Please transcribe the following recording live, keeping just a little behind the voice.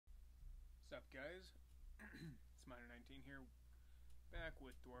guys? It's Miner19 here, back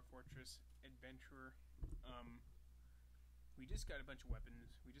with Dwarf Fortress Adventurer. We just got a bunch of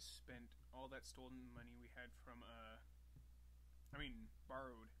weapons. We just spent all that stolen money we had from,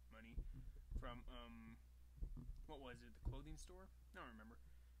 borrowed money from, what was it, the clothing store? I don't remember.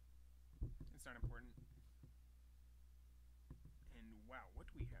 It's not important. And wow,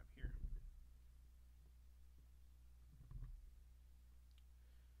 what do we have here?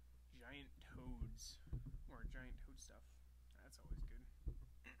 Giant toads, or giant toad stuff. That's always good.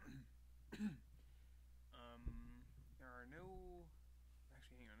 There are no...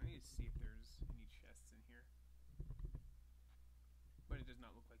 Actually, hang on. I need to see if there's any chests in here. But it does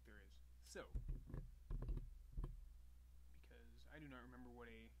not look like there is. So, because I do not remember what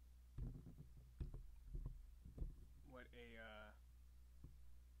a what is it?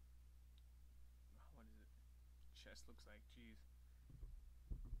 Chest looks like. Jeez.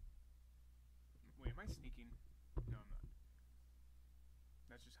 Wait, am I sneaking? No, I'm not.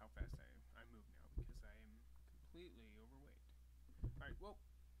 That's just how fast I move now, because I am completely overweight. Alright, well,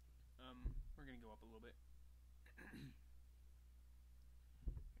 we're gonna go up a little bit.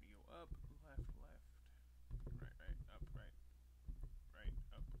 Gonna go up, left, right, up, right,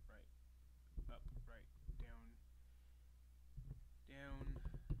 up, right, down.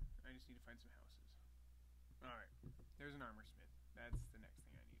 I just need to find some houses. Alright, there's an armor smith. That's the next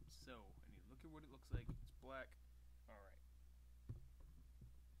thing I need. So, I need to look at what it looks like. It's black. Alright.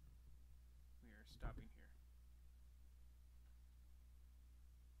 We are stopping here.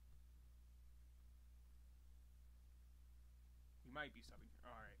 We might be stopping here.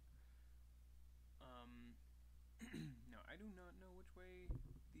 Alright. Now, I do not know which way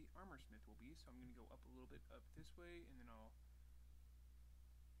the armor smith will be, so I'm going to go up a little bit up this way, and then I'll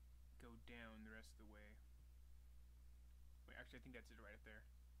go down the rest of the way. Wait, actually, I think that's it right up there.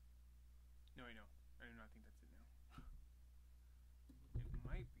 No, I know. I do not think that's it now. It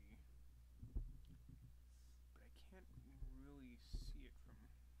might be, but I can't really see it from...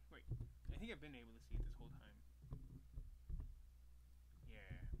 Wait, I think I've been able to see it this whole time. Yeah,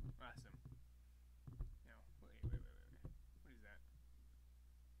 awesome. Now, wait. What is that?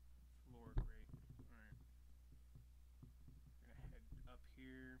 Floor grate. Alright. We're gonna head up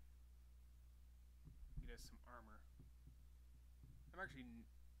here. Get us some armor. I'm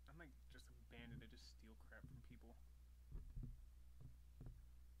like just a bandit. I just steal crap from people.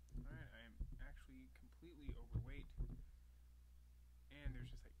 Alright, I am actually completely overweight. And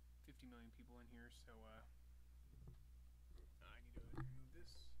there's just like 50 million people in here, so I need to remove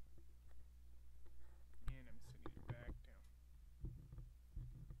this. And I'm sitting it back down.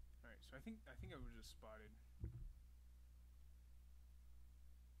 Alright, so I think I was just spotted.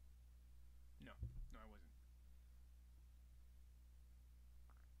 No, I wasn't.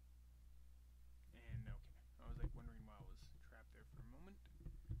 And okay, I was like wondering why I was trapped there for a moment.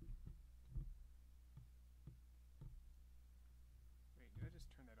 Wait, did I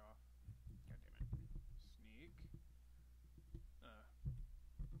just turn that off? God damn it. Sneak.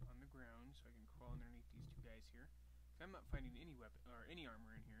 On the ground, so I can crawl underneath these two guys here. I'm not finding any weapon or any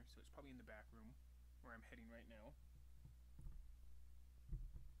armor in here, so it's probably in the back room where I'm heading right now.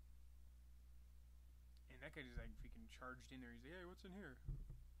 And that guy just like freaking charged in there. He's like, "Hey, what's in here?"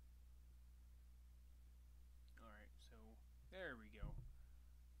 Alright, so there we go.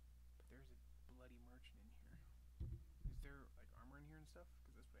 But there's a bloody merchant in here. Is there like armor in here and stuff?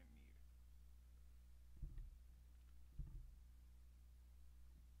 Because that's what I need.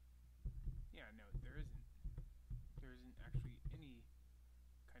 Yeah, no, there isn't. There isn't actually any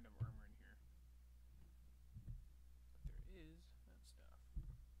kind of armor in here. But there is that stuff.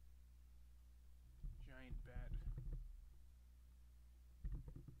 Giant bat.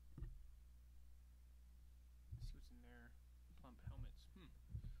 Let's see what's in there. Plump helmets. I'm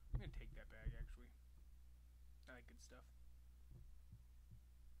gonna take that bag, actually. I like good stuff.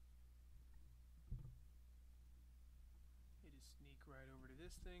 I just sneak right over to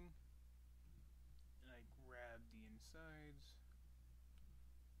this thing. And I grab the insides.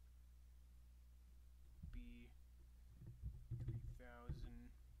 B 3000.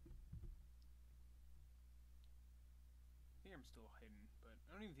 I think I'm still hidden, but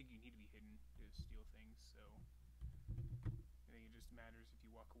I don't even think you need to be hidden to steal things, so I think it just matters if you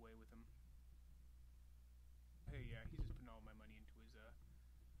walk away with them. Hey, yeah, he's just putting all my money into his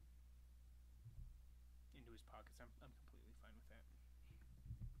pockets. I'm completely fine with that.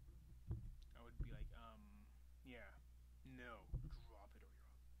 I would be like, yeah, no, drop it or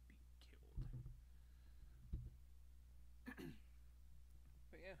you'll be killed.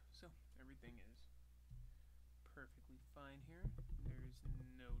 But yeah, so everything is perfectly fine here. There's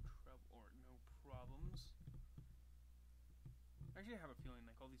no trouble or no Actually, I have a feeling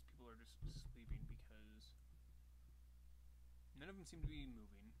like all these people are just sleeping because none of them seem to be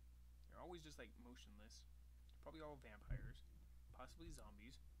moving. They're always just like motionless. They're probably all vampires, possibly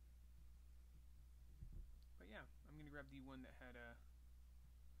zombies. But yeah, I'm gonna grab the one that had the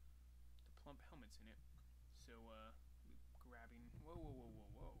plump helmets in it. So grabbing. Whoa, whoa, whoa,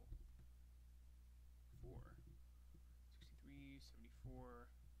 whoa, whoa. 4, 63,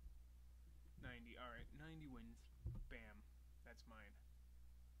 74, 90. All right, 90 wins. Bam, that's mine.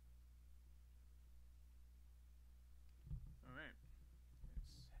 All right,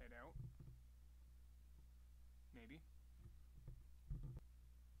 let's head out. Maybe.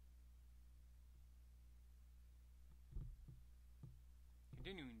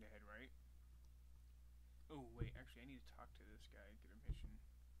 Continuing to head right. Oh wait, actually, I need to talk to this guy. Get a mission.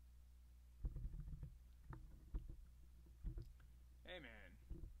 Hey man.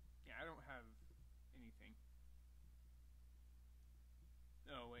 Yeah, I don't have anything.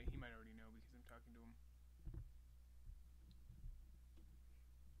 Oh wait, he might already know because I'm talking to him.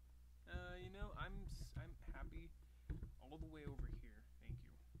 You know, I'm happy all the way over here. Thank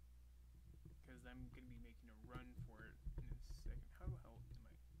you. Because I'm gonna be making a run for it in a second. How the hell am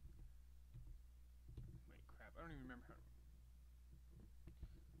I? Wait, crap. I don't even remember how to.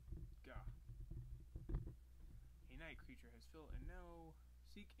 Gah. A night creature has filled, and now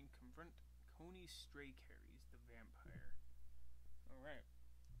seek and confront Coney Stray Carries, the vampire. Alright.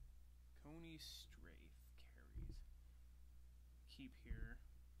 Coney Strafe Carries. Keep here.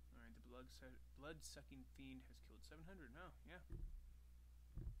 Alright, the blood-sucking fiend has killed 700. Oh, yeah.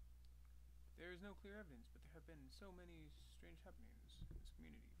 There is no clear evidence, but there have been so many strange happenings in this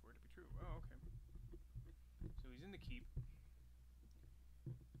community for it to be true. Oh, okay. So he's in the keep.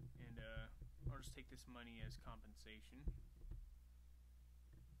 And, I'll just take this money as compensation.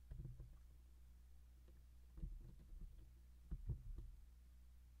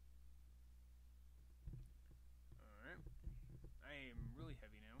 Alright. I am really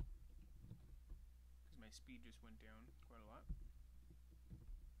heavy now. Because my speed just went down quite a lot.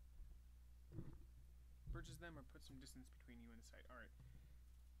 Purchase them or put some distance between you and the site. Alright.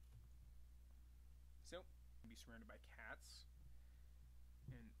 So, I'm going to be surrounded by cats.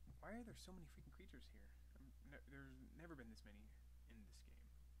 And why are there so many freaking creatures here? There's never been this many in this game.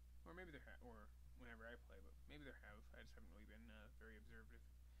 Or maybe there have, or whenever I play, but maybe there have. I just haven't really been very observative.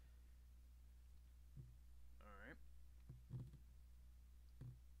 Alright.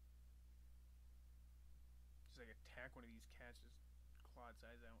 Just like attack one of these cats, just claw its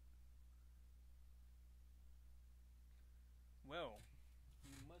eyes out. Well,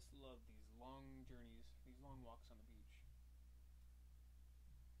 you must love these long journeys, these long walks on the beach.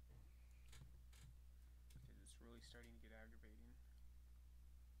 Because it's really starting to get aggravating.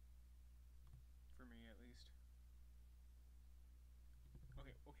 For me, at least.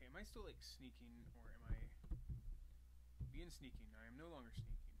 Okay, am I still, like, sneaking, or am I being sneaking? I am no longer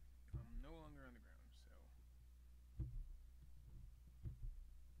sneaking. I'm no longer on the ground, so.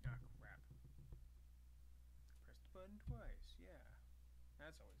 Ah, crap. Press the button twice, yeah.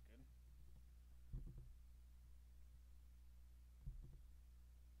 That's always good.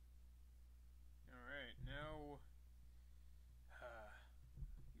 Alright, now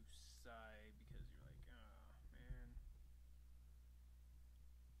you sigh because you're like, man.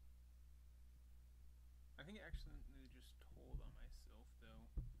 I think I accidentally just told on myself though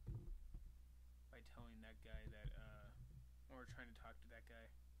by telling that guy that or trying to talk to that guy.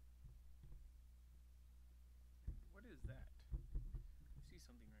 What is that? I see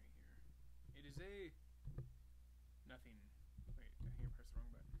something right here. It is a nothing. Wait, I think I pressed the wrong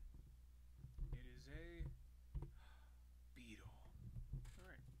button. It is a beetle.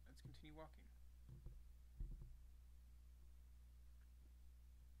 Alright, let's continue walking.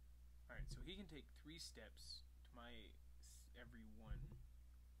 Alright, so he can take 3 steps to my every one.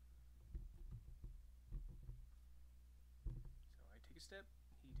 So I take a step,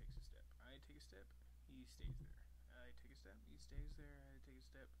 he takes a step. I take a step, he stays there. I take a step, he stays there. I take a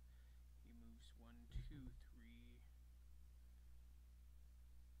step, he moves 1, 2, 3.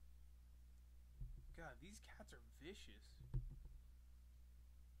 God, these cats are vicious.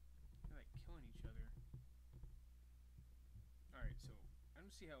 They're like killing each other. Alright, so I don't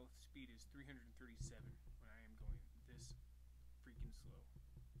see how speed is 337 when I am going this freaking slow.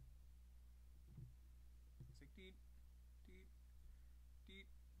 It's like deet, deet, deet,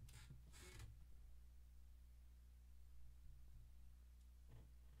 deet.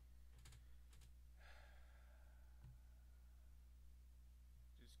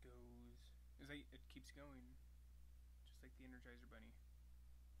 Just goes. It keeps going. Just like the Energizer Bunny.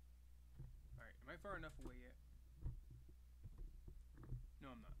 Alright, am I far enough away yet?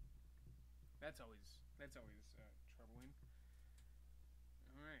 No, I'm not. That's always troubling.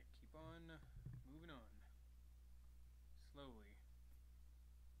 Alright, keep on moving on. Slowly.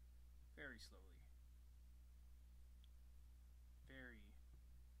 Very slowly. Very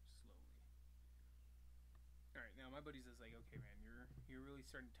slowly. Alright, now my buddy's just like, okay man, you're really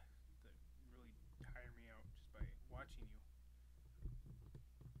starting to really tire me out just by watching you.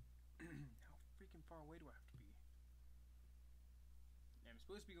 How freaking far away do I have to be? I'm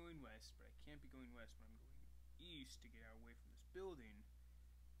supposed to be going west, but I can't be going west when I'm going east to get away from this building.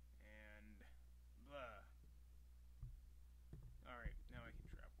 And blah. Alright, now I can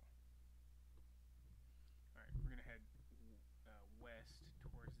travel. Alright, we're gonna head west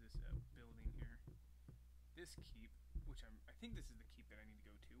towards this building here. This keep, which I think this is the keep that I need to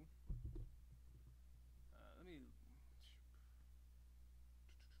go to. Let me.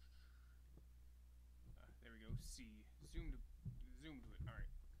 There we go. C. Zoom to it. Alright.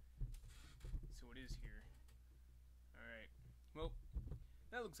 So it is here. Alright. Well,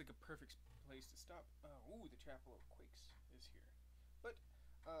 that looks like a perfect place to stop. Ooh, the Chapel of Quakes is here. But,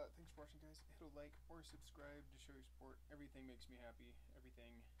 thanks for watching, guys. Hit a like or subscribe to show your support. Everything makes me happy.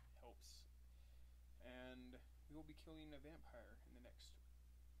 Everything helps. And we will be killing a vampire in the next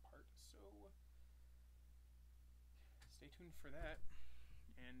part. So, stay tuned for that.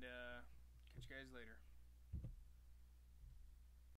 And, catch you guys later.